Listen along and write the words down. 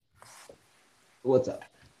What's up?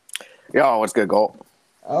 Yo, what's good, Gault?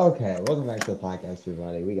 Okay, welcome back to the podcast,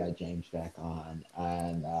 everybody. We got James back on,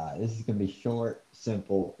 and this is gonna be short,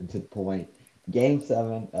 simple, and to the point. Game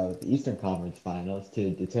seven of the Eastern Conference Finals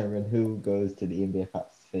to determine who goes to the NBA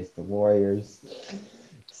Finals to face the Warriors.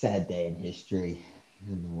 Sad day in history,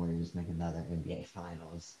 and the Warriors make another NBA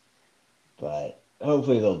Finals, but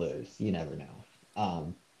hopefully they'll lose. You never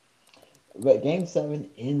know. But Game Seven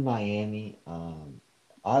in Miami.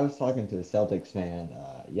 I was talking to a Celtics fan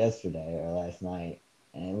yesterday or last night,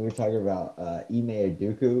 and we were talking about Ime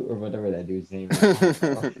Udoka or whatever that dude's name is. I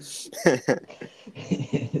don't know.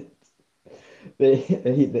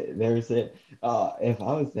 They were saying, if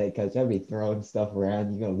I was that coach, I'd be throwing stuff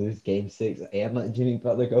around. You're gonna lose Game Six and let Jimmy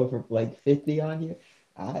Butler go for like 50 on you.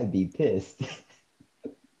 I'd be pissed.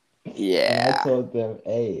 And I Yeah, told them,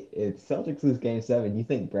 hey, if Celtics lose game seven, you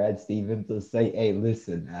think Brad Stevens will say, hey,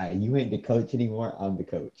 listen, you ain't the coach anymore, I'm the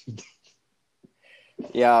coach.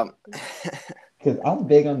 yeah, Because I'm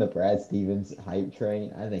big on the Brad Stevens hype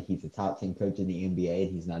train. I think he's a top 10 coach in the NBA,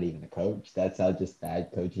 and he's not even a coach. That's how just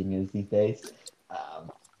bad coaching is these days.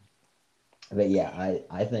 Um, but yeah,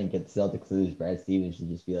 I think if Celtics lose, Brad Stevens should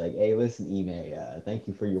just be like, hey, listen, Ime, thank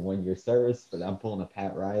you for your 1 year service, but I'm pulling a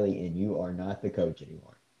Pat Riley, and you are not the coach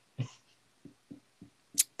anymore.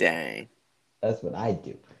 dang. That's what I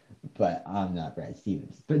do. But I'm not Brad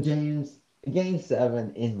Stevens. But James, game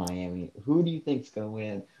seven in Miami, who do you think's gonna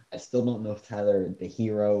win? I still don't know if Tyler, the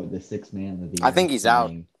hero, the sixth man of the I year, think is he's out.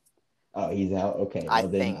 playing. Oh, he's out. Okay, I well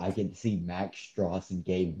then I think. get to see Max Strauss and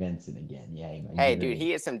Gabe Vincent again. Yay, my Hey, dude, he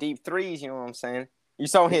dream. hit some deep threes. You know what I'm saying? You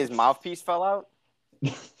saw his mouthpiece fell out,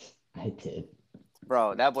 I did.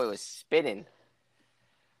 bro. That boy was spitting.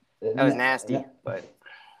 That was No, nasty. no, But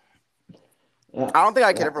no, I don't think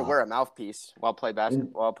I could ever no, wear a mouthpiece while playing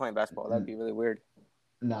basketball. That'd be really weird.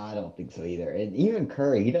 no, I don't think so either. And even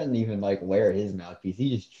Curry, he doesn't even like wear his mouthpiece.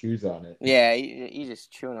 He just chews on it. Yeah, he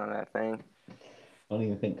just chewing on that thing. I don't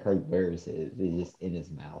even think Curry wears it. It's just in his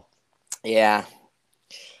mouth. Yeah.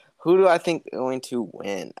 Who do I think is going to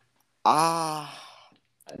win? Ah.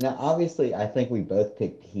 Now, obviously, I think we both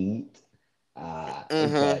picked Heat.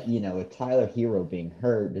 Mm-hmm. But with Tyler Hero being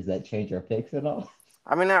hurt, does that change our picks at all?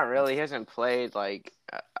 I mean, not really. He hasn't played like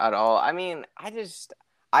at all. I mean,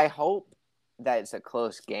 I hope that it's a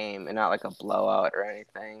close game and not like a blowout or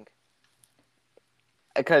anything.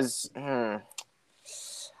 Because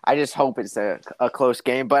I just hope it's a close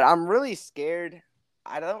game. But I'm really scared.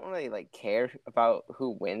 I don't really like care about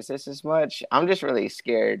who wins this as much. I'm just really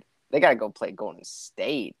scared. They gotta go play Golden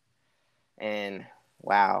State, and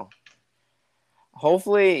wow.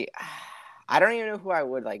 Hopefully, I don't even know who I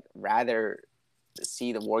would like rather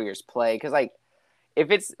see the Warriors play because like if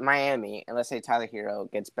it's Miami and let's say Tyler Hero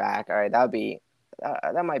gets back, all right,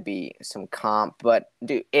 that might be some comp. But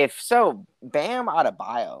dude, if so, Bam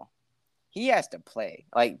Adebayo, he has to play.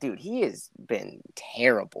 Like, dude, he has been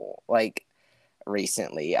terrible. Like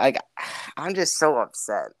recently, like I'm just so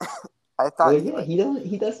upset. I thought Well, he yeah, like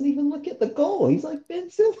he doesn't even look at the goal. He's like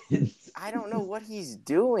Ben Simmons. I don't know what he's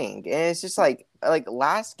doing, and it's just like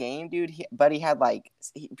last game, dude. But he had like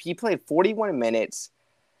he played 41 minutes.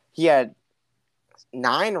 He had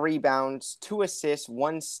 9 rebounds, 2 assists,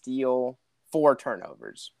 1 steal, 4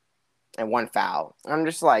 turnovers, and 1 foul. I'm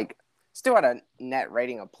just like, still at a net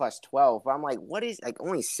rating of plus 12. But I'm like, what is like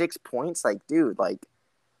only 6 points? Like, dude, like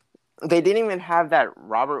they didn't even have that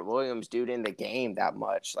Robert Williams dude in the game that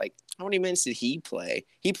much. Like, how many minutes did he play?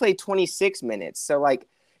 He played 26 minutes. So like,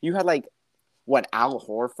 you had like what Al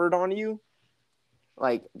Horford on you?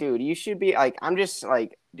 Like, dude, you should be like, I'm just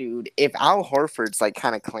like, dude, if Al Horford's like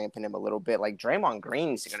kind of clamping him a little bit, like Draymond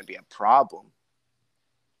Green's going to be a problem.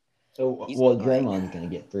 So, He's well, like, Draymond's gonna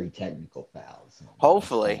get three technical fouls in the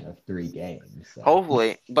hopefully, span of 3 games. So,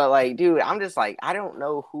 hopefully, but like, dude, I'm just like, I don't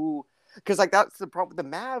know who, because like that's the problem.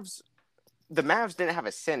 The Mavs didn't have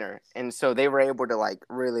a center, and so they were able to like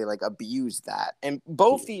really like abuse that. And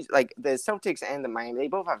both these like the Celtics and the Miami, they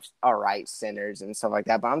both have all right centers and stuff like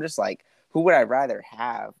that. But I'm just like, who would I rather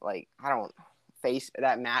have? Like, I don't face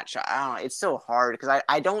that match. I don't. It's so hard because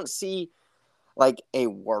I don't see like a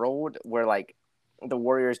world where like the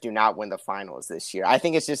Warriors do not win the finals this year. I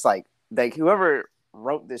think it's just like whoever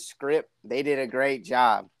wrote this script, they did a great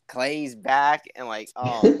job. Clay's back and like,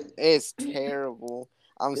 oh, it's terrible.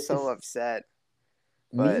 I'm so it's, upset.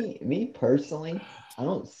 But me personally, I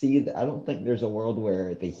don't think there's a world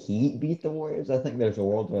where the Heat beat the Warriors. I think there's a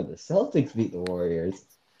world where the Celtics beat the Warriors.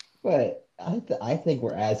 But I think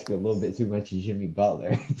we're asking a little bit too much of Jimmy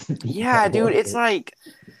Butler to beat the yeah, dude, it's Warriors. like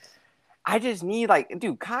I just need like,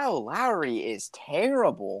 dude, Kyle Lowry is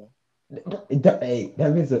terrible. Hey,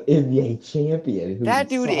 that means an NBA champion who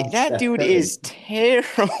saw That Steph dude Curry. is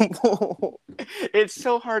terrible. It's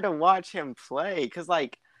so hard to watch him play because,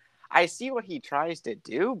 like, I see what he tries to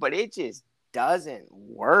do, but it just doesn't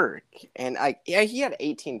work. And like, yeah, he had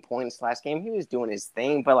 18 points last game. He was doing his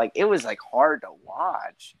thing, but like, it was like hard to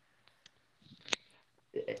watch.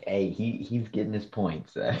 Hey, he's getting his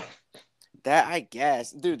points. That I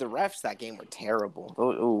guess, dude. The refs that game were terrible.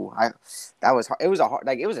 Ooh, that was it was a hard,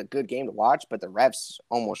 like it was a good game to watch, but the refs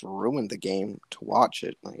almost ruined the game to watch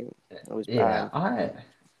it. Like it was Yeah, bad. I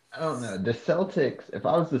don't know. The Celtics, if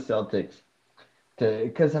I was the Celtics,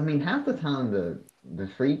 because I mean half the time the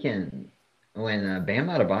freaking when Bam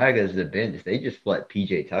Adebayo goes to the bench, they just let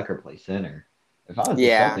PJ Tucker play center. If I was the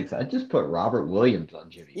Yeah, Celtics, I'd just put Robert Williams on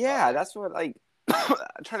Jimmy yeah. Butler. That's what like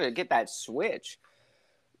trying to get that switch.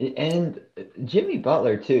 And Jimmy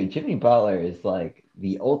Butler too. Jimmy Butler is like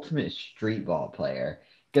the ultimate street ball player.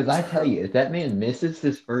 Because I tell True. you, if that man misses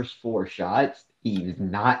his first four shots, he's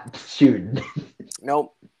not shooting.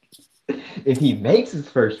 Nope. If he makes his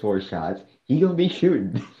first four shots, he gonna be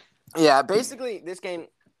shooting. Yeah, basically this game,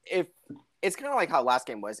 if it's kind of like how last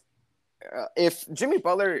game was. If Jimmy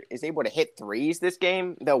Butler is able to hit threes this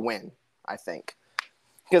game, they'll win. I think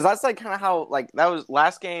because that's like kind of how like that was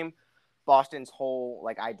last game. Boston's whole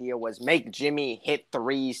like idea was make Jimmy hit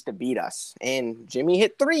threes to beat us, and Jimmy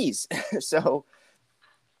hit threes. So,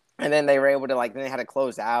 and then they were able to like then they had to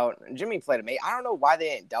close out. Jimmy played amazing. I don't know why they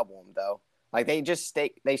didn't double him though. Like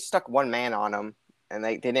they stuck one man on him, and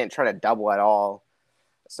they didn't try to double at all.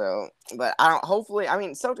 So, but I don't. Hopefully, I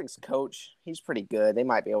mean, Celtics coach, he's pretty good. They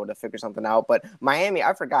might be able to figure something out. But Miami,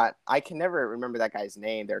 I forgot. I can never remember that guy's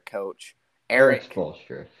name. Their coach, Eric Eric.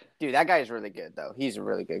 Spoelstra. Dude, that guy is really good though. He's a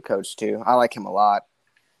really good coach too. I like him a lot.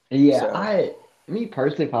 Yeah, So, me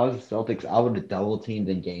personally, if I was the Celtics, I would have double teamed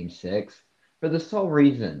in Game Six for the sole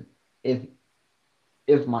reason if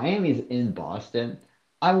if Miami's in Boston,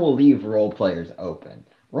 I will leave role players open.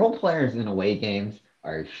 Role players in away games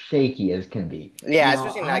are shaky as can be. yeah, Now,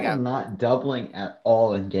 especially when I I got am not doubling at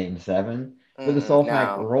all in Game Seven for the sole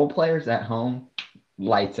fact no. role players at home,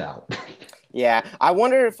 lights out. Yeah, I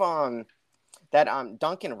wonder if that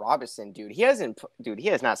Duncan Robinson dude, he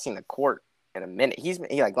has not seen the court in a minute. He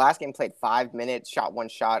like last game played 5 minutes, shot one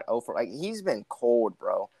shot, over like he's been cold,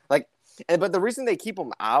 bro. Like, but the reason they keep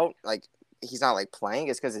him out, like he's not like playing,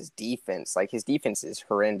 is because his defense is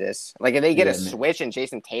horrendous. Like if they get a Yeah, man. switch and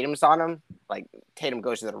Jason Tatum's on him, like Tatum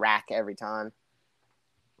goes to the rack every time.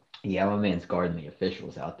 Yeah, my man's guarding the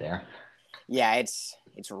officials out there. Yeah, it's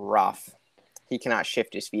rough. He cannot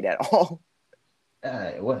shift his feet at all.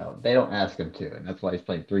 Well, they don't ask him to, and that's why he's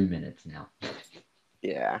playing 3 minutes now.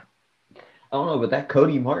 Yeah. I don't know, but that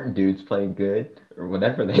Cody Martin dude's playing good, or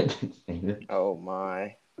whatever that dude's name is. Oh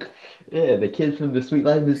my. Yeah, the kid from the Sweet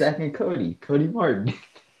Life of Zach and Cody, Cody Martin.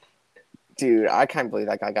 Dude, I can't believe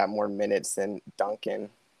that guy got more minutes than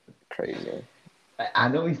Duncan. Crazy. I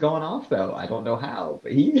know he's going off though. I don't know how,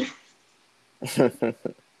 but he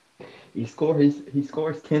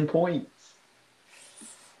scores 10 points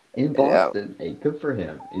in Yeah. Boston. Hey, good for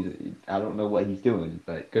him. I don't know what he's doing,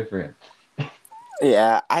 but good for him.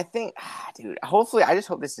 Yeah, I think, dude. Hopefully, I just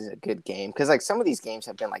hope this is a good game because like some of these games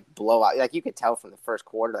have been like blowout. Like you could tell from the first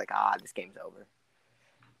quarter, like this game's over.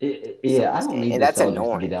 Some Yeah, of I these don't games, need and the that's Celtics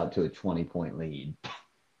to get annoying. out to a 20-point lead.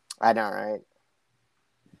 I know, right?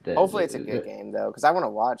 The, Hopefully, it's a good the, game though because I want to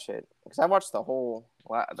watch it because I watched the whole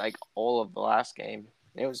like all of the last game.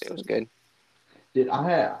 It was good. Dude,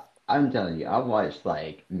 I'm telling you, I watched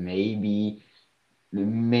like maybe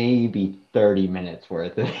 30 minutes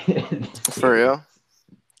worth of this For game. real?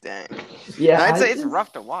 Dang. Yeah, No, it's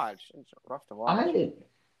rough to watch. It's rough to watch. I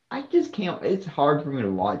I just can't. It's hard for me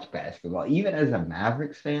to watch basketball. Even as a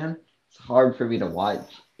Mavericks fan, it's hard for me to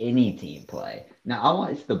watch any team play. Now, I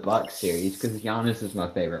watch the Bucks series because Giannis is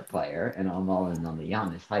my favorite player, and I'm all in on the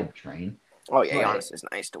Giannis hype train. Oh yeah, But Giannis is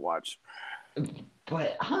nice to watch.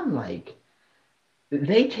 I'm like,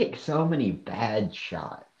 they take so many bad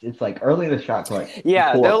shots. It's like early in the shot clock,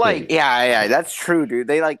 Yeah, pull they're up like, three. yeah, that's true, dude.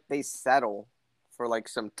 They settle for like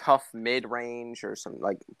some tough mid range or some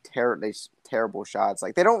like terrible shots.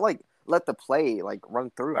 Like they don't like let the play like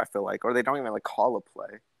run through. I feel like, or they don't even like call a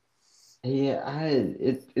play. Yeah,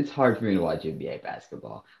 it's hard for me to watch NBA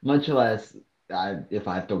basketball, much less if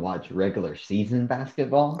I have to watch regular season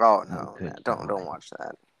basketball. Oh Oh, no, man, good don't God. watch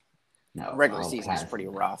that. No, Regular I'll season's pass pretty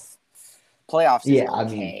on that. rough. Playoffs is Yeah, I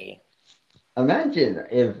mean, okay. imagine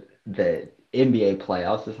if the NBA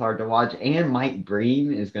playoffs is hard to watch and Mike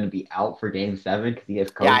Breen is going to be out for game seven because he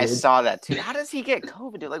has Yeah, I COVID. saw that too. How does he get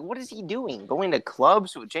COVID, dude? Like, what is he doing? Going to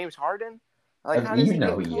clubs with James Harden? Like, how does You he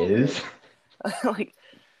know get he COVID? is. Like,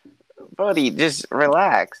 buddy, just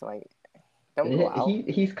relax. Like, don't go out.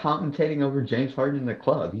 He's commentating over James Harden in the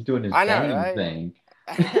club. He's doing his I know, bang right? thing.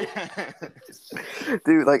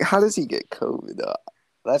 Dude, like, how does he get COVID?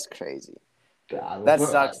 That's crazy. God, That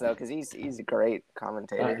sucks though, because he's a great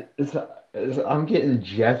commentator. I'm getting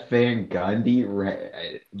Jeff Van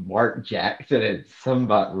Gundy, Mark Jackson, and some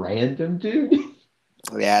random dude.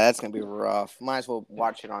 Yeah, that's gonna be rough. Might as well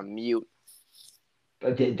watch it on mute.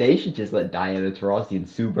 But they should just let Diana Taurasi and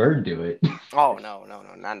Sue Bird do it. Oh no,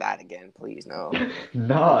 not that again, please no.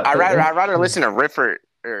 No, I'd rather listen to Rifford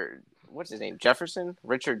or what's his name, Jefferson,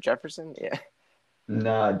 Richard Jefferson. Yeah.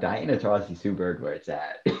 no, Diana Taurasi, Sue Bird, where it's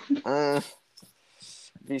at.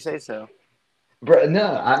 If you say so. Bro,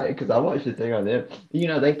 no, because I watched the thing on them. You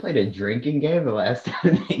know, they played a drinking game the last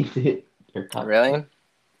time they did their Really?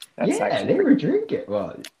 That's Yeah, actually they pretty. were drinking.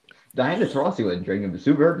 Well, Diana Taurasi wasn't drinking, but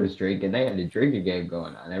Sue Bird was drinking. They had a drinking game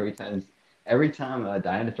going on every time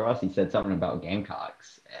Diana Taurasi said something about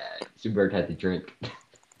Gamecocks, Sue Bird had to drink.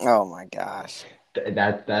 Oh my gosh.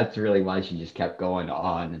 That's really why she just kept going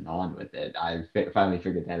on and on with it. I finally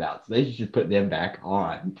figured that out. So they should just put them back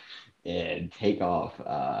on and take off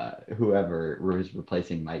whoever was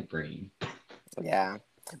replacing Mike Breen. Yeah,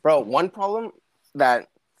 bro. One problem that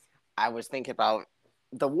I was thinking about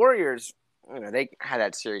the Warriors. You know, they had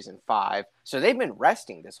that series in 5, so they've been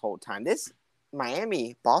resting this whole time. This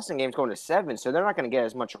Miami Boston game's going to 7, so they're not going to get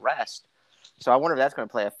as much rest. So I wonder if that's going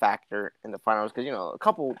to play a factor in the finals because a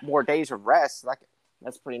couple more days of rest,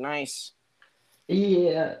 that's pretty nice.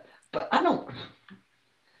 Yeah, but I don't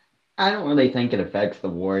really think it affects the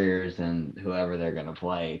Warriors and whoever they're going to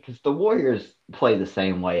play because the Warriors play the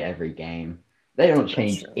same way every game. They don't That's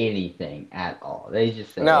change true. anything at all. They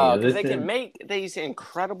just say, "Hey, No, because they can listen." make these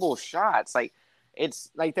incredible shots. Like it's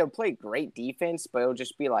like they'll play great defense, but it'll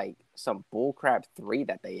just be like some bullcrap 3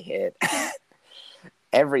 that they hit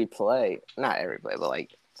every play. Not every play, but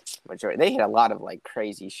like majority. They hit a lot of like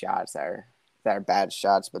crazy shots that are bad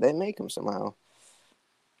shots, but they make them somehow.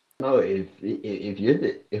 No, if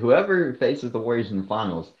you're whoever faces the Warriors in the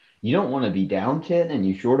finals, you don't want to be down 10, and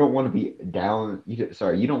you sure don't want to be down. You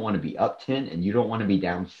don't want to be up 10, and you don't want to be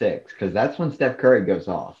down 6, because that's when Steph Curry goes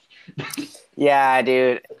off. Yeah,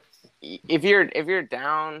 dude. If you're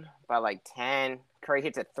down by like 10, Curry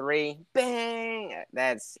hits a 3, bang.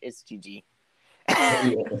 It's GG.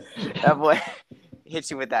 That boy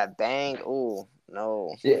hits you with that bang. Oh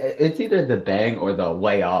no. It's either the bang or the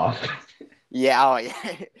way off. Yeah, oh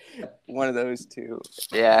yeah. One of those two.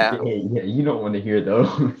 Yeah. Yeah, you don't want to hear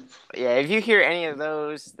those. Yeah, if you hear any of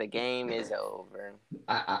those, the game is over.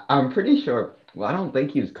 I'm pretty sure. Well, I don't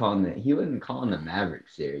think he was calling it. He wasn't calling the Maverick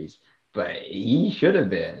series, but he should have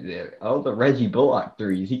been. All the Reggie Bullock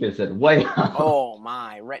threes, he could have said way off. Oh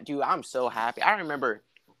my, dude, I'm so happy. I remember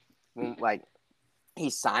when like he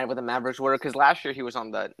signed with the Mavericks order because last year he was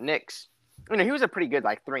on the Knicks. He was a pretty good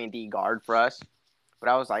like 3-and-D guard for us. But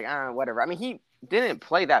I was like, whatever. I mean, he didn't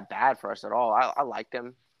play that bad for us at all. I liked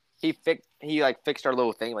him. He fixed our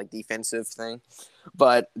little thing, like defensive thing.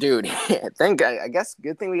 But dude, I guess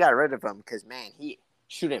good thing we got rid of him because man, he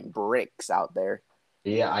shooting bricks out there.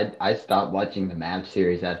 Yeah, I stopped watching the Mavs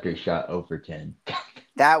series after he shot over 10.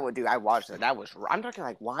 I watched that. I'm talking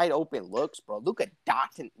like wide open looks, bro. Luka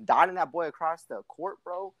dotting that boy across the court,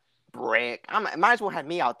 bro. Brick. Might as well have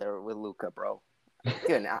me out there with Luka, bro.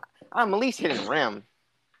 Good. I'm at least hitting rim.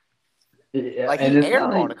 Yeah, Like and he it's not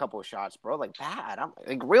airballed like a couple of shots, bro. Like bad. I'm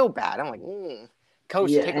like real bad. I'm like, coach,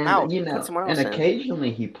 yeah, take him and out. Put someone and else in.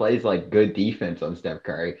 occasionally he plays like good defense on Steph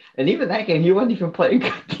Curry, and even that game he wasn't even playing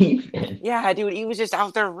good defense. Yeah, dude, he was just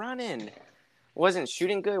out there running. Wasn't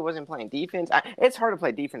shooting good. Wasn't playing defense. It's hard to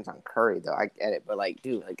play defense on Curry though. I get it, but like,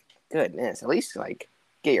 dude, like, goodness, at least like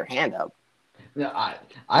get your hand up. No,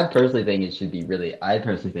 I personally think it should be I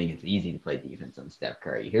personally think it's easy to play defense on Steph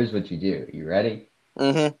Curry. Here's what you do. You ready?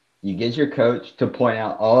 Mm-hmm. You get your coach to point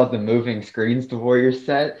out all of the moving screens the Warriors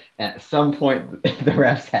set, and at some point the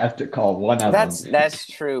refs have to call one of them. That's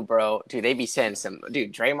true, bro. Dude, they be sending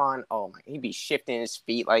Draymond. Oh my, he be shifting his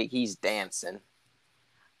feet like he's dancing.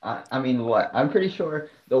 I mean, what? I'm pretty sure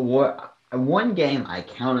one game I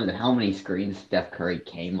counted how many screens Steph Curry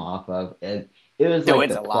came off of. It was Dude, like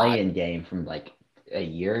it's the a lot. play-in game from like a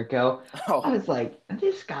year ago. I Oh, was like,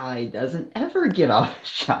 this guy doesn't ever get off a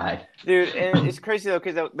shot. dude, and it's crazy though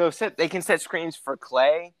because they can set screens for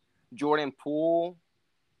Clay, Jordan Poole.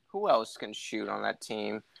 Who else can shoot on that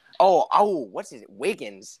team? What's his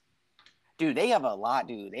Wiggins? Dude, they have a lot.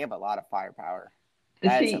 Dude, they have a lot of firepower.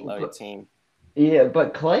 That's a See, loaded team. yeah,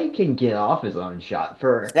 but Clay can get off his own shot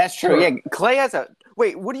for That's true. for Yeah, Clay has a.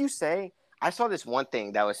 Wait, what do you say? I saw this one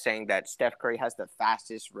thing that was saying that Steph Curry has the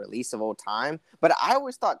fastest release of all time, but I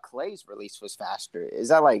always thought Clay's release was faster. Is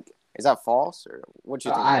that false or what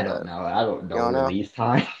you think I about don't that? know. I don't You know don't know, release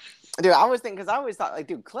time. dude. I was thinking because I always thought like,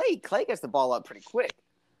 dude, Clay gets the ball up pretty quick.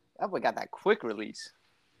 That boy got that quick release.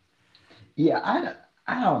 Yeah,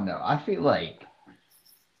 I don't know. I feel like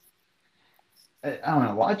I don't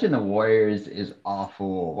know. Watching the Warriors is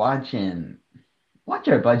awful. Watching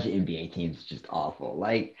our budget NBA teams is just awful.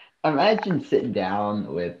 Like, imagine sitting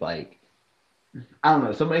down with like I don't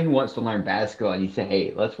know somebody who wants to learn basketball, and you say,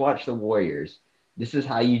 "Hey, let's watch the Warriors. This is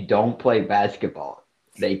how you don't play basketball.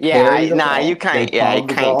 They carry the Nah, ball, they you palm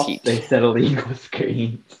the can't ball, they teach. set illegal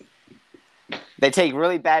screens." They take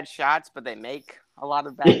really bad shots, but they make a lot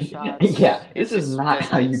of bad Yeah, shots. It this is just not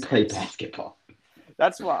doesn't how make you play sense. basketball.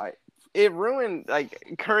 That's why it ruined.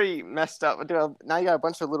 Like Curry messed up. Dude, now you got a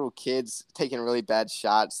bunch of little kids taking really bad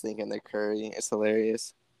shots, thinking they're Curry. It's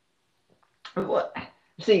hilarious. What?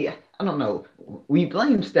 See, I don't know. We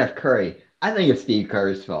blame Steph Curry. I think it's Steve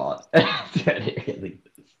Kerr's fault. It really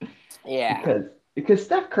is. Yeah, Because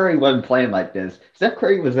Steph Curry wasn't playing like this. Steph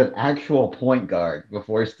Curry was an actual point guard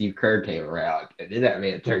before Steve Kerr came around, and then that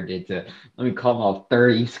man turned into let me call him off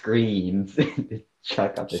 30 screens and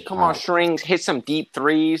chuck up the just come on, shot. strings, hit some deep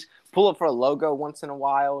threes, pull up for a logo once in a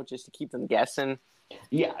while, just to keep them guessing.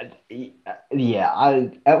 Yeah, yeah.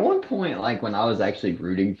 I at one point, like when I was actually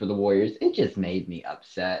rooting for the Warriors, it just made me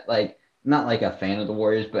upset. Like, not like a fan of the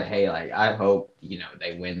Warriors, but hey, like I hope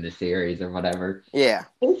they win the series or whatever. Yeah,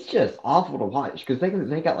 It's just awful to watch because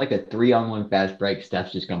they got like a 3-on-1 fast break.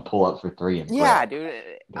 Steph's just gonna pull up for three and yeah, rip. dude.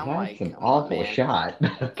 I'm That's like, an come on, awful man. shot.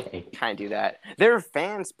 Okay. Can't do that. Their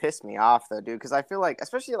fans piss me off though, dude, because I feel like,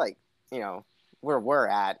 especially like you know where we're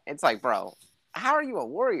at, it's like, bro, how are you a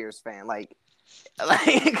Warriors fan? Like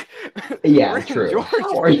we're Yeah, in true.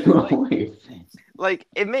 How Georgia. are you a Like, Warriors fan? like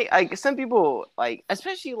it may like some people like,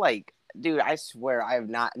 especially like, dude, I swear I have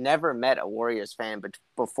never met a Warriors fan, but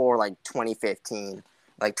before like 2015,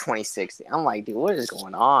 like 2016. I'm like, dude, what is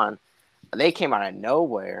going on? They came out of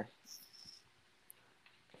nowhere.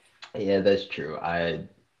 Yeah, that's true.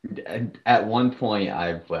 At one point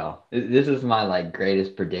this is my like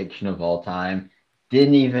greatest prediction of all time.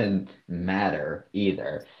 Didn't even matter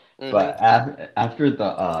either. Mm-hmm. But after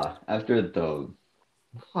the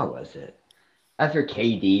what was it? After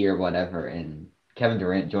KD or whatever and Kevin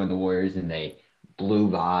Durant joined the Warriors and they blew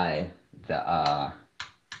by the uh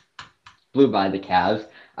blew by the Cavs,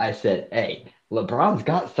 I said, "Hey, LeBron's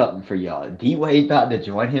got something for y'all. D Wade about to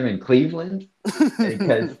join him in Cleveland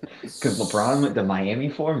because LeBron went to Miami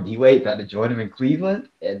for him. D Wade about to join him in Cleveland,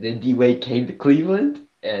 and then D Wade came to Cleveland,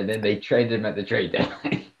 and then they traded him at the trade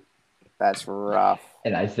deadline." That's rough.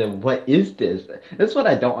 And I said, "What is this?" That's what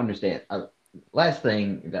I don't understand. Last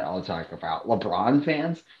thing that I'll talk about, LeBron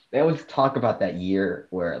fans, they always talk about that year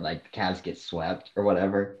where like the Cavs get swept or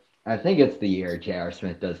whatever. I think it's the year J.R.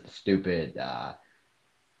 Smith does the stupid,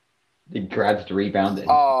 he grabs the rebound and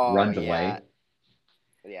Oh runs yeah, away.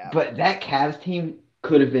 yeah. But that Cavs team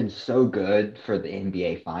could have been so good for the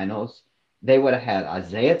NBA Finals. They would have had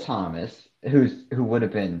Isaiah Thomas, who would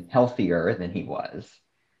have been healthier than he was.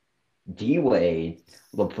 D Wade,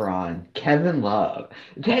 LeBron, Kevin Love.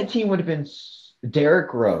 That team would have been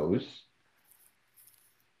Derrick Rose.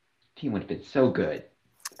 Team would have been so good.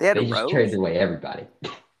 They had They just traded Rose. away everybody.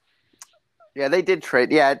 Yeah, they did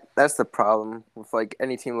trade. Yeah, that's the problem with like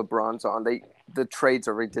any team LeBron's on. The trades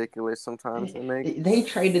are ridiculous sometimes they make. They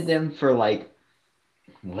traded them for like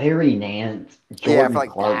Larry Nance, Yeah, for Jordan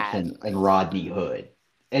like that. Clarkson, and Rodney Hood,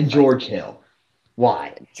 and Like George Hill.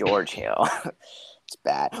 Why? George Hill. It's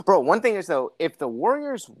bad. Bro, one thing is though, if the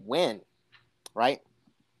Warriors win, right?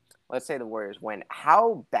 Let's say the Warriors win,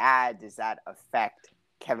 how bad does that affect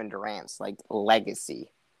Kevin Durant's like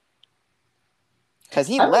legacy? Because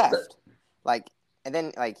he I don't. left. Like, and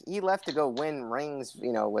then like he left to go win rings,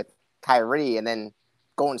 with Kyrie, and then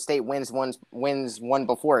Golden State wins one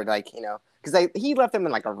before, like, because he left them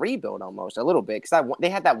in like a rebuild almost a little bit, because they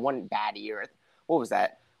had that one bad year. What was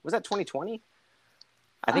that? Was that 2020?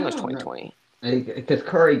 I think it I was don't know 2020. because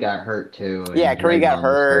Curry got hurt too, Yeah, and Curry got Draymond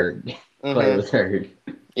was hurt. hurt. Clay Mm-hmm. was hurt.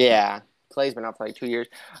 Yeah, Clay's been out for like 2 years.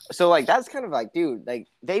 So like that's kind of like, dude, like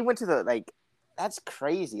they went to the like that's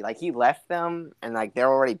crazy. Like he left them and like they're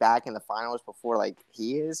already back in the finals before like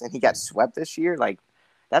he is, and he got swept this year. Like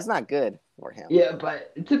that's not good for him. Yeah,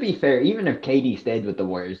 but to be fair, even if KD stayed with the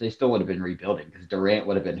Warriors, they still would have been rebuilding because Durant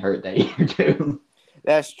would have been hurt that year too.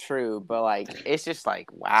 That's true, but like it's just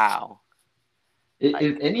like wow. If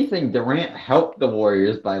Like anything, Durant helped the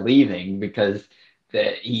Warriors by leaving because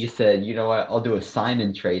that he said, you know what, I'll do a sign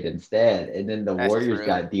and trade instead. And then the That's Warriors true.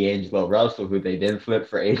 got D'Angelo Russell, who they then flipped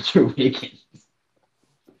for Andrew Wiggins.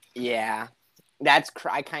 Yeah.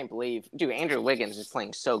 I can't believe, dude. Andrew Wiggins is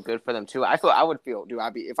playing so good for them too. I would feel, dude.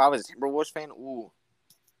 If I was a Timberwolves fan, ooh,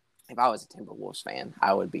 if I was a Timberwolves fan,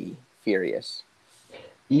 I would be furious.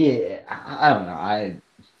 Yeah, I don't know. I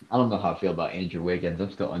don't know how I feel about Andrew Wiggins.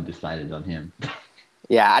 I'm still undecided on him.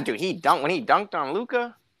 Yeah, dude. When he dunked on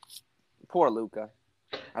Luka. Poor Luka.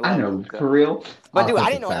 I I love know, Luka. for real. But dude, I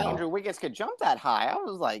didn't Offensive know Andrew foul. Wiggins could jump that high. I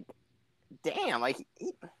was like, damn,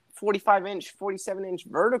 45-inch, 47-inch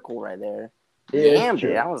vertical right there. It's Yammed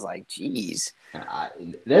it. I true. was like, geez. I,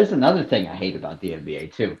 there's another thing I hate about the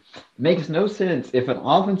NBA too. It makes no sense if an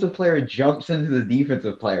offensive player jumps into the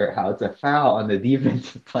defensive player, how it's a foul on the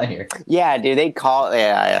defensive player. Yeah, dude, they call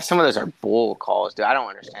yeah. Some of those are bull calls, dude. I don't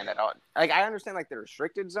understand that at all. Like I understand like the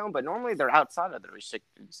restricted zone, but normally they're outside of the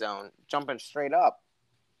restricted zone, jumping straight up,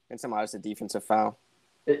 and somehow it's a defensive foul.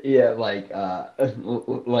 Yeah, like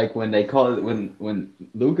when they call it when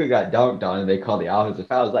Luca got dunked on and they call the offensive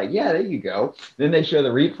foul, it's like, yeah, there you go. Then they show the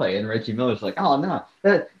replay and Reggie Miller's like, oh no,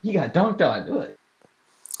 that he got dunked on.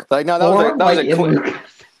 Like no, Forearm that was like a in quick. Luca's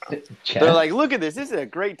They're chest. like, look at this. This is a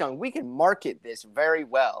great dunk. We can market this very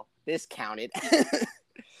well. This counted.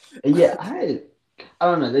 Yeah, I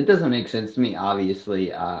don't know. That doesn't make sense to me.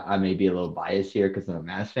 Obviously, I may be a little biased here because I'm a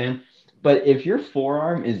Mavs fan. But if your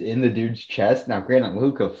forearm is in the dude's chest, now granted,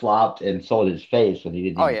 Luca flopped and sold his face when he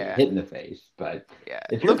didn't Oh even get yeah, hit in the face. But yeah.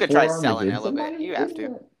 if your Luca tries forearm is selling it in a little bit. somebody, You have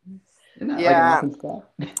to. isn't that like an Yeah, offense foul?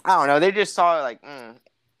 I don't know. They just saw it like,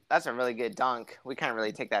 that's a really good dunk. We can't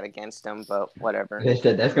really take that against them, but whatever. They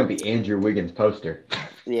said that's gonna be Andrew Wiggins' poster.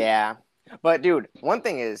 Yeah. But dude, one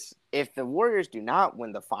thing is if the Warriors do not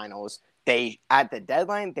win the finals, they at the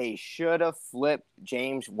deadline they should have flipped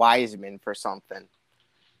James Wiseman for something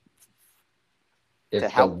to If the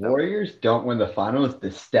help them. Warriors don't win the finals,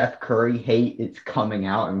 the Steph Curry hate is coming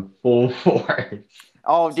out in full force.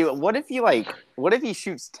 Oh, dude, what if he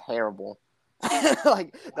shoots terrible?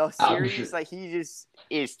 Like the I'm sure. series, like he just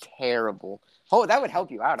is terrible. Oh, that would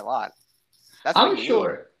help you out a lot. That's what I'm you need.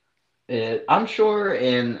 sure. I'm sure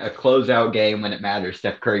in a closeout game when it matters,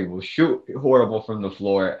 Steph Curry will shoot horrible from the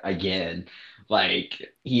floor again. Like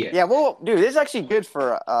he, Yeah, well, dude, this is actually good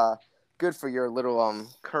for your little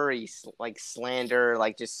Curry like slander,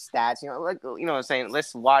 like just stats. What I'm saying.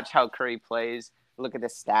 Let's watch how Curry plays. Look at the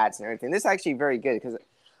stats and everything. This is actually very good because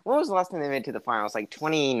when was the last time they made it to the finals? Like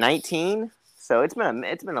 2019. So it's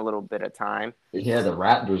been a little bit of time, yeah, the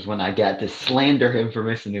Raptors when I got to slander him for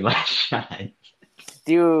missing the last shot.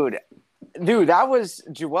 dude. Dude, that was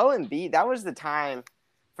Joel Embiid. That was the time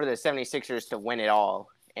for the 76ers to win it all,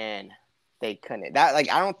 and they couldn't. That like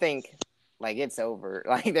I don't think like it's over.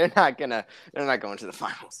 Like they're not going to the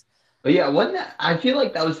finals. But yeah, wasn't that? I feel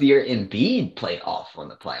like that was the year Embiid played off on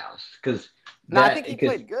the playoffs No, I think he because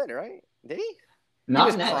played good, right? Did he? He not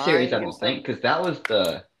was in that series I crying and don't stuff. think because that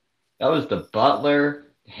was the Butler,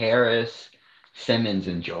 Harris, Simmons,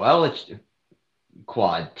 and Joel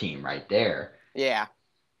quad team right there. Yeah,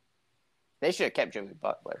 they should have kept Jimmy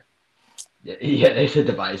Butler. Yeah, they said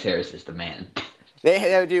Tobias Harris is the man.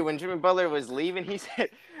 Dude, when Jimmy Butler was leaving, he said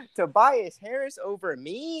Tobias Harris over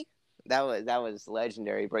me. That was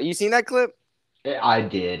legendary, bro. You seen that clip? I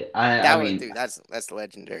did. I That was mean, dude. That's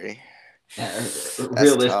legendary. That's tough.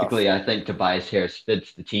 realistically, I think Tobias Harris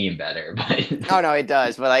fits the team better. But Oh no, it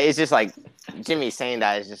does, but like, it's just like Jimmy saying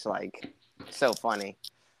that is just like so funny.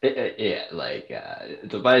 yeah, like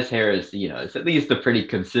Tobias Harris, is at least a pretty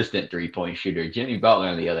consistent 3-point shooter. Jimmy Butler,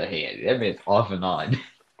 on the other hand, that man's off and on.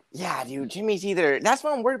 Yeah, dude, Jimmy's either. That's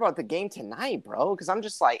why I'm worried about the game tonight, bro. Because I'm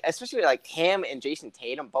just like, especially like him and Jason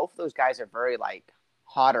Tatum. Both of those guys are very like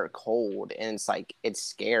hot or cold, and it's like it's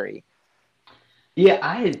scary. Yeah,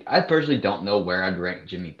 I personally don't know where I'd rank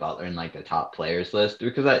Jimmy Butler in like the top players list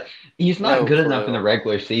because he's not No good enough in the clue.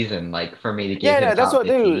 regular season like for me to give Yeah, him no, that's top what,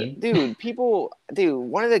 dude. 15.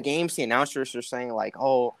 One of the games the announcers are saying like,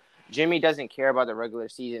 oh, Jimmy doesn't care about the regular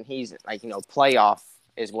season. He's like, playoff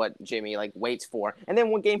is what Jimmy like waits for. And then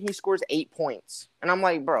one game he scores 8 points, and I'm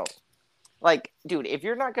like, bro, like, dude, if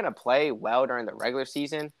you're not gonna play well during the regular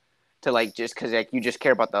season, to like just because like you just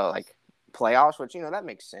care about the like playoffs, which that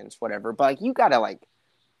makes sense, whatever. But like you gotta like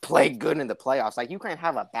play good in the playoffs. Like you can't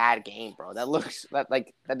have a bad game, bro.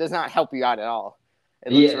 That does not help you out at all.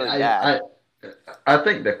 It looks Yeah, really bad. I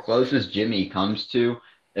think the closest Jimmy comes to,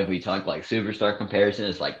 if we talk like superstar comparison,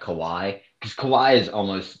 is like Kawhi, because Kawhi is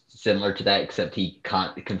almost similar to that, except he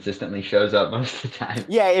consistently shows up most of the time.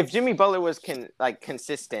 Yeah, if Jimmy Butler was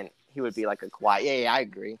consistent, he would be like a Kawhi. Yeah, I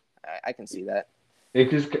agree. I can see that.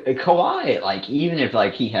 Because Kawhi, like, even if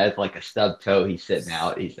like he has like a stub toe, he's sitting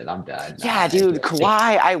out. He said, "I'm done." Yeah, dude,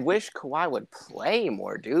 Kawhi. I wish Kawhi would play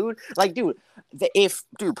more, dude. Like, dude, if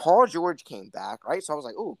Paul George came back, right? So I was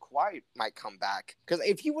like, oh, Kawhi might come back because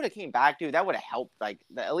if he would have came back, dude, that would have helped. Like,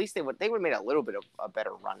 at least they would have made a little bit of a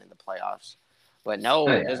better run in the playoffs. But Oh no,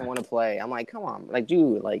 he yeah, doesn't want to play. I'm like, come on, like,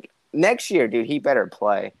 dude, like next year, dude, he better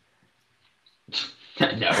play.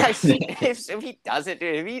 no. if he doesn't,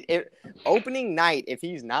 dude, if opening night, if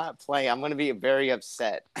he's not playing, I'm gonna be very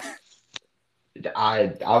upset.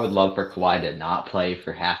 I would love for Kawhi to not play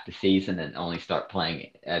for half the season and only start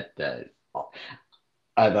playing at the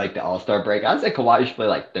like the All-Star break. I'd say Kawhi should play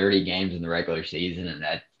like 30 games in the regular season and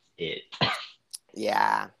that's it.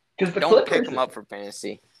 Yeah, Because the don't pick Clippers, him up for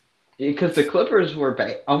fantasy. because the Clippers were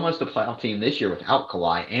almost a playoff team this year without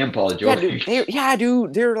Kawhi and Paul George.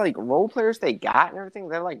 Dude, they're like role players they got and everything.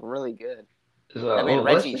 They're like really good. So I mean,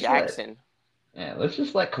 let's Reggie just let Jackson. let's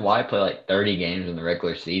just let Kawhi play like 30 games in the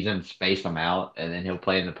regular season, space them out, and then he'll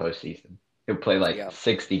play in the postseason. He'll play like Yep.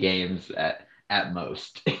 60 games at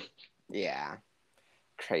most. Yeah.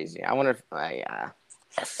 Crazy. I wonder if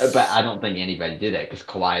But I don't think anybody did that because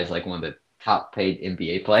Kawhi is like one of the top paid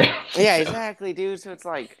NBA players. Yeah, So, exactly, dude. So it's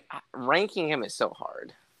like ranking him is so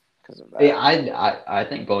hard because of yeah, that. I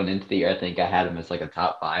think going into the year, I think I had him as like a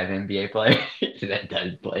top 5 NBA player that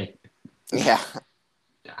does play. Yeah.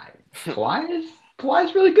 Kawhi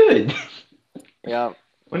is really good Yep.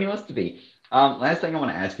 when he wants to be. Last thing I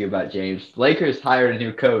want to ask you about James. Lakers hired a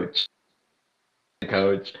new coach,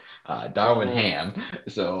 Darwin Mm. Ham.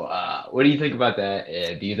 So, what do you think about that?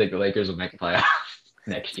 And do you think the Lakers will make the playoffs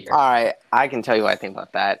next All year? right, I can tell you what I think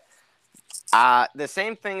about that. The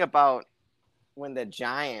same thing about when the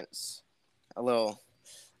Giants,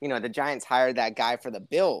 the Giants hired that guy for the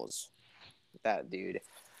Bills. That dude.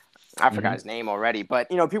 I forgot Mm-hmm. his name already, but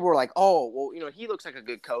people were like, "Oh, well, he looks like a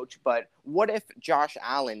good coach, but what if Josh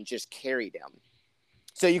Allen just carried him?"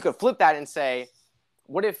 So you could flip that and say,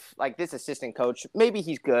 "What if like this assistant coach, maybe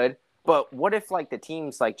he's good, but what if like the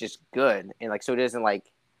team's like just good and like so it doesn't like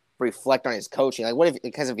reflect on his coaching? Like what if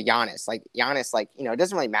because of Giannis, it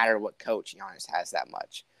doesn't really matter what coach Giannis has that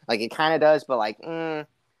much. Like it kind of does, but like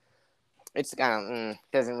it's kind of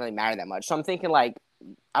doesn't really matter that much. So I'm thinking like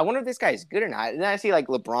I wonder if this guy is good or not. And then I see like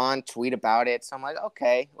LeBron tweet about it. So I'm like,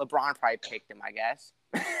 okay, LeBron probably picked him, I guess.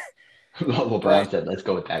 LeBron But said, "Let's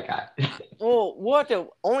go with that guy." well,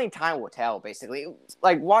 only time will tell, basically.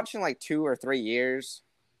 Like watching like 2 or 3 years,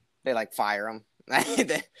 they like fire him.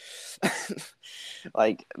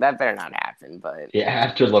 Like that better not happen. But Yeah,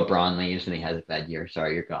 after LeBron leaves and he has a bad year,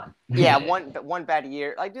 sorry, you're gone. yeah, one bad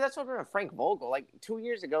year. Like dude, that's what happened to Frank Vogel. Like 2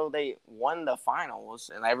 years ago, they won the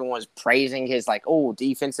finals, and everyone was praising his like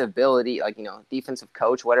defensive ability, like defensive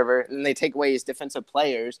coach, whatever. And they take away his defensive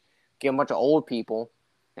players, give him a bunch of old people,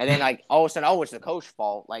 and then like all of a sudden, it's the coach's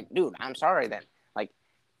fault. Like, dude, I'm sorry then.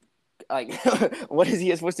 Like, what is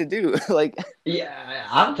he supposed to do? Like, Yeah,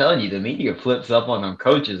 I'm telling you, the media flips up on them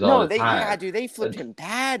coaches all no, the time. dude, they flipped him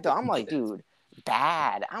bad though. I'm like, dude,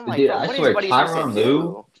 bad. I'm like, Dude, bro, I what is swear, what he supposed to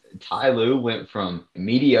do? Ty Lue went from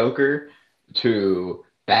mediocre to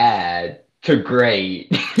bad to great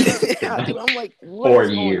in Yeah, dude, like I'm like, what four is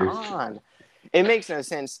going years. on? It makes no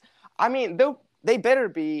sense. I mean, they better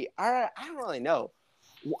be. I don't really know.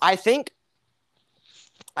 I think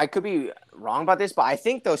I could be wrong about this, but I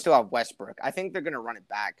think they'll still have Westbrook. I think they're gonna run it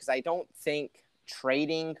back because I don't think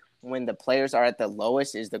trading when the players are at the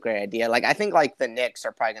lowest is the great idea. Like I think like the Knicks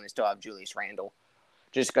are probably gonna still have Julius Randle,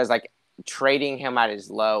 just because like trading him at his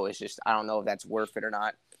low is just I don't know if that's worth it or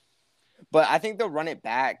not. But I think they'll run it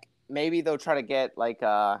back. Maybe they'll try to get like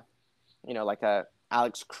like a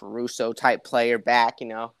Alex Caruso type player back.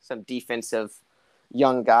 Some defensive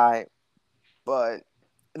young guy, but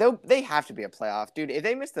they have to be a playoff, dude. If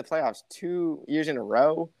they miss the playoffs 2 years in a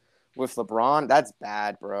row with LeBron, that's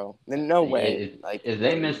bad, bro. Then no way. Like, If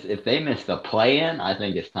they miss the play in, I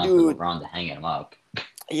think it's time for dude, LeBron to hang him up.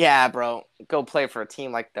 yeah, bro. Go play for a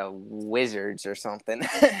team like the Wizards or something.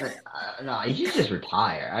 No, he should just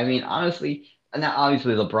retire. I mean, honestly, now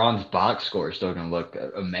obviously LeBron's box score is still going to look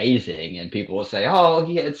amazing, and people will say, "Oh,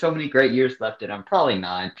 he had so many great years left in him." Probably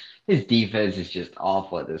not. His defense is just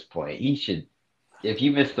awful at this point. He should, if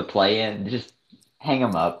you miss the play in, just hang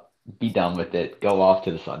him up, be done with it, go off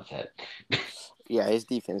to the sunset. Yeah, his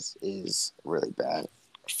defense is really bad. In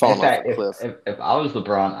Falling off a fact, cliff. if I was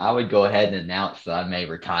LeBron, I would go ahead and announce that I may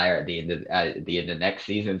retire at the end of next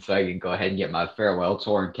season, so I can go ahead and get my farewell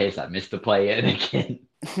tour in case I miss the play in again.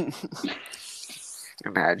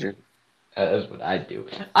 Imagine. That's what I do.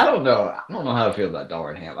 I don't know. I don't know how I feel about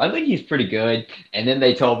Darnham. I think he's pretty good. And then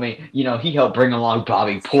they told me, he helped bring along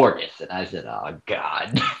Bobby Portis, and I said, "Oh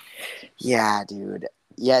God." Yeah, dude.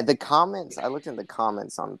 Yeah, the comments. I looked in the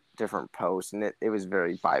comments on different posts, and it was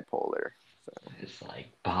very bipolar. So, It's like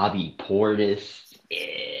Bobby Portis.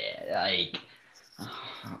 I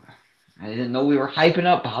didn't know we were hyping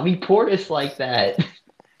up Bobby Portis like that.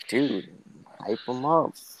 dude, hype him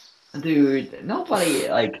up. Dude, nobody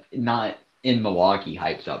not in Milwaukee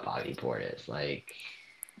hypes up Bobby Portis.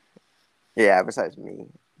 Yeah, besides me.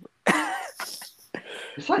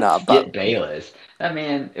 It's like Nah, but Skip Bayless. That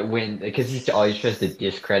man, because he always tries to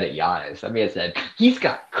discredit Giannis. That man said he's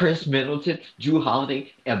got Chris Middleton, Drew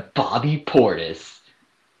Holiday, and Bobby Portis.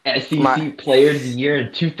 my SEC Player of the Year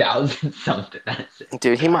in 2000 something. That's it.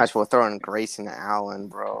 dude, he might as well throw in Grayson Allen,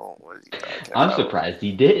 bro. What is he talking I'm about? surprised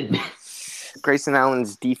he did. Grayson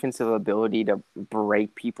Allen's defensive ability to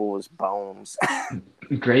break people's bones.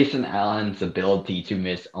 Grayson Allen's ability to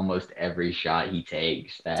miss almost every shot he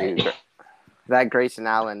takes. Dude, that Grayson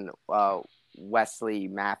Allen Wesley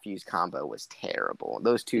Matthews combo was terrible.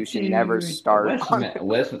 Those two should never Dude, start on.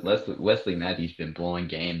 Wesley Matthews been blowing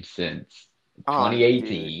games since Oh, dude,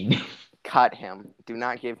 2018. cut him. Do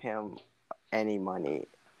not give him any money.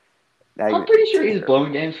 I'm That pretty sure he's terrible.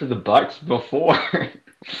 blowing games for the Bucks before.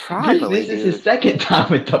 Probably, This is his dude. second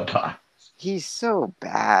time with the Bucks. He's so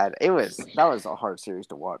bad. That was a hard series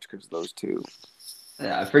to watch because those two.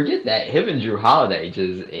 Yeah, forget that. Drew Holiday,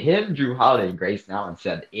 and Grayson Allen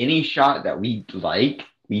said any shot that we like,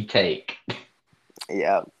 we take.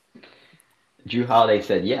 Yeah. Drew Holiday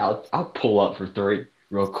said, "Yeah, I'll pull up for three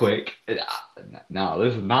real quick." No,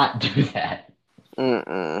 let's not do that.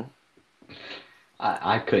 Mm-mm.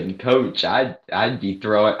 I couldn't coach. I'd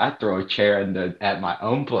throw a chair at my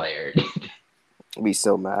own player. Be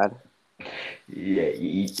so mad. Yeah,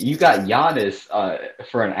 you got Giannis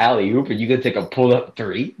for an alley oop, and you can take a pull up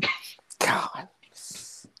three. God.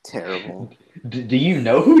 Terrible. Do you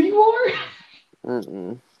know who you are?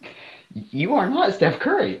 Mm-mm. You are not Steph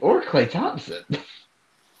Curry or Klay Thompson,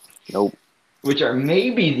 Nope. which are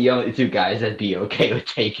maybe the only two guys that'd be okay with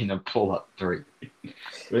taking a pull up three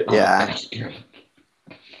on a Yeah. fast break.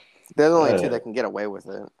 They're the only two that can get away with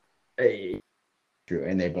it. Hey, true,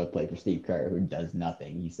 and they both play for Steve Kerr, who does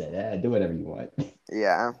nothing. He said, "Do whatever you want.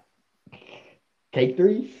 Yeah. Take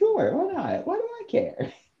three, sure. Why not? Why do I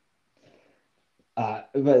care?"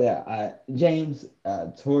 But yeah, James,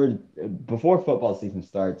 toward before football season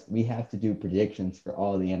starts, we have to do predictions for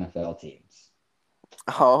all the NFL teams.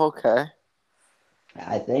 Oh, okay.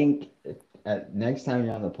 I think next time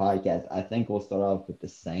you're on the podcast, I think we'll start off with the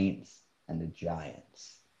Saints and the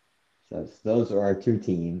Giants. So those are our two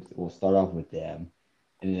teams. We'll start off with them,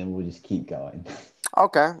 and then we'll just keep going.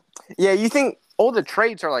 Okay. Yeah, you think all the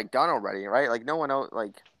trades are like done already, right? Like no one else,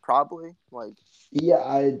 like probably, like Yeah,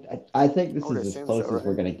 I think I this would is as assume so, close as we're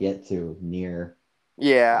right? gonna get to near.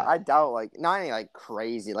 Yeah, Uh, I doubt like not any like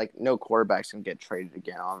crazy, like no quarterbacks can get traded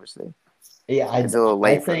again. Obviously, yeah, it's a little I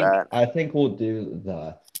late for think that. I think we'll do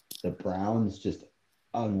the Browns just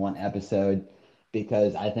on one episode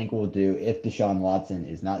because I think we'll do if Deshaun Watson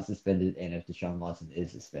is not suspended and if Deshaun Watson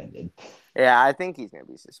is suspended. Yeah, I think he's gonna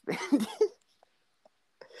be suspended.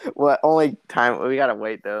 Well, only time we gotta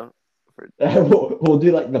wait though. For We'll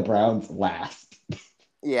do like the Browns last.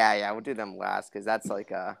 yeah, we'll do them last because that's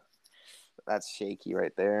like that's shaky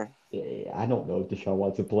right there. Yeah, I don't know if Deshaun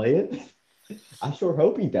wants to play it. I sure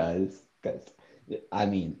hope he does. Because I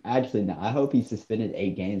mean, actually, no. I hope he's suspended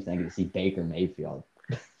 8 games and I get to see Baker Mayfield.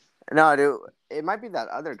 No, dude, it might be that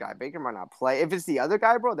other guy. Baker might not play. If it's the other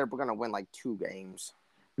guy, bro, they're gonna win like 2 games.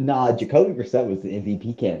 Nah, Jacoby Brissett was the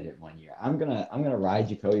MVP candidate one year. I'm gonna ride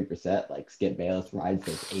Jacoby Brissett like Skip Bayless rides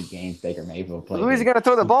those 8 games Baker Mayfield played Who is he in. gonna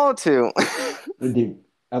throw the ball to? Dude, Who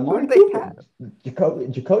Amari do they Cooper, have?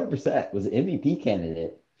 Jacoby Brissett was an MVP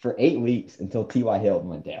candidate for 8 weeks until T.Y. Hilton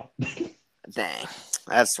went down. Dang,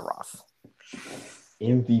 that's rough.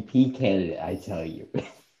 MVP candidate, I tell you.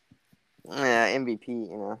 Yeah, MVP.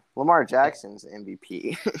 You know, Lamar Jackson's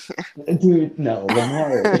MVP. Dude, no,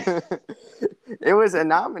 Lamar. It was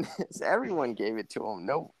anonymous. Everyone gave it to him.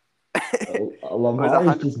 No, it was Lamar is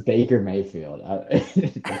 100 just Baker Mayfield.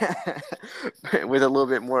 with a little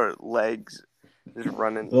bit more legs, just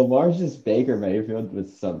running. Lamar's just Baker Mayfield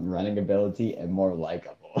with some running ability and more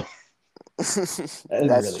likable. That's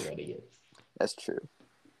really what he is. That's true.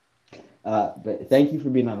 But thank you for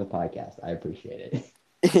being on the podcast. I appreciate it.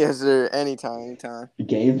 Yes, sir. Anytime.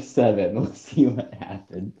 Game 7. Let's see what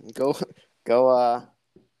happened. Go, go.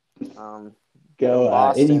 Um, Go any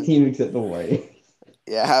Boston. team except the Warriors.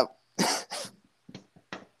 Yeah.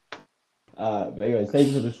 But anyways, thank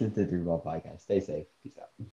you for listening to the Three Ball Podcast. Stay safe. Peace out.